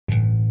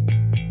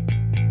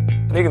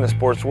I think in the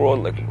sports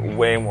world, like,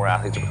 way more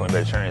athletes are becoming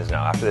vegetarians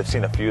now. After they've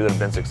seen a few that have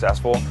been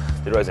successful,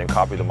 they realize they can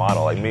copy the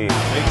model, like me. Big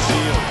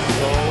Shields,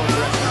 so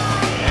aggressive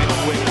and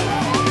quick.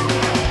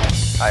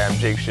 Hi, I'm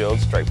Jake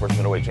Shields, Strikeforce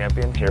middleweight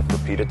champion, here for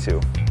PETA 2.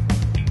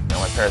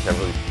 My parents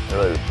never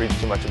really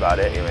preached too much about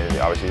it. They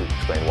obviously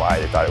explained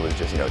why. They thought it was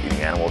just, eating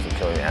animals and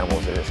killing the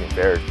animals. It didn't seem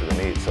fair for the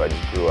meat, so I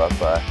just grew up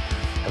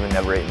having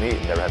never ate meat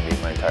and never had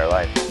meat my entire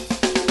life.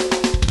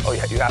 Oh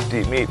yeah, you have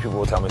to eat meat, people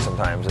will tell me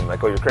sometimes, and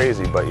like, oh, you're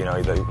crazy, but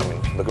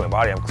look at my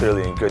body, I'm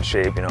clearly in good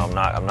shape, I'm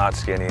not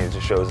skinny, it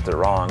just shows that they're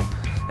wrong.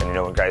 And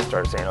when guys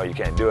start saying, oh, you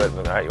can't do it, I'm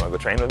like, all right, you want to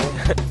go train with me?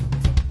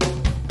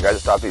 Guys that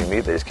stop eating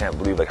meat, they just can't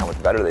believe how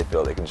much better they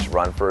feel. They can just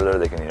run further,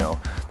 they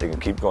can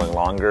keep going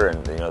longer,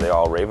 and they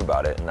all rave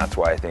about it. And that's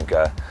why I think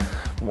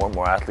more and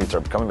more athletes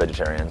are becoming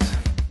vegetarians.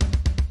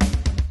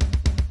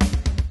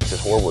 It's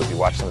just horrible. If you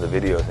watch some of the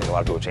videos, I think a lot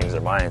of people change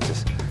their minds.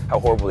 Just how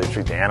horrible they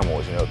treat the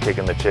animals,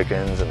 taking the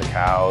chickens and the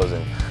cows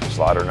and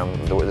slaughtering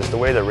them. The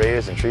way they're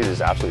raised and treated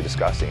is absolutely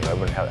disgusting.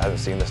 Everyone hasn't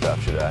seen this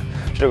stuff should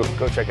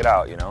go check it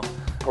out. A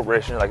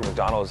corporation like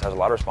McDonald's has a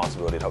lot of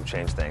responsibility to help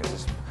change things.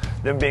 It's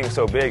them being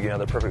so big, they're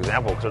the perfect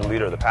example because they're the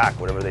leader of the pack.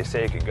 Whatever they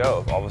say can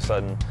go. If all of a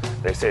sudden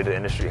they say to the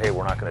industry, hey,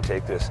 we're not going to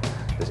take this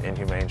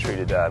inhumane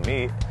treated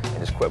meat and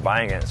just quit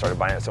buying it and started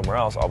buying it somewhere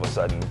else, all of a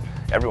sudden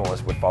everyone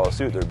would follow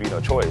suit. There would be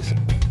no choice.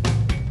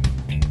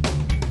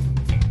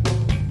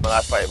 My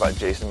last fight about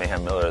Jason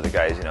Mayhem Miller, the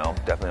guy's,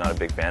 definitely not a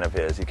big fan of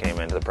his. He came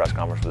into the press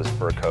conference with his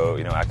fur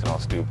coat, acting all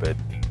stupid.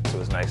 So it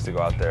was nice to go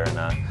out there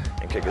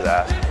and kick his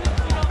ass.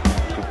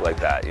 People like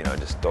that,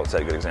 just don't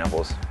set good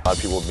examples. A lot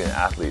of people being an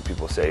athlete,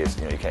 people say,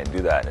 you can't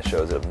do that, and it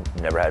shows that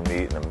I've never had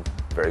meat and I'm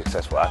a very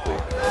successful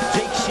athlete.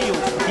 Jake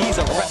Shields, he's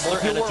a wrestler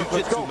and a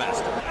jiu-jitsu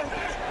master.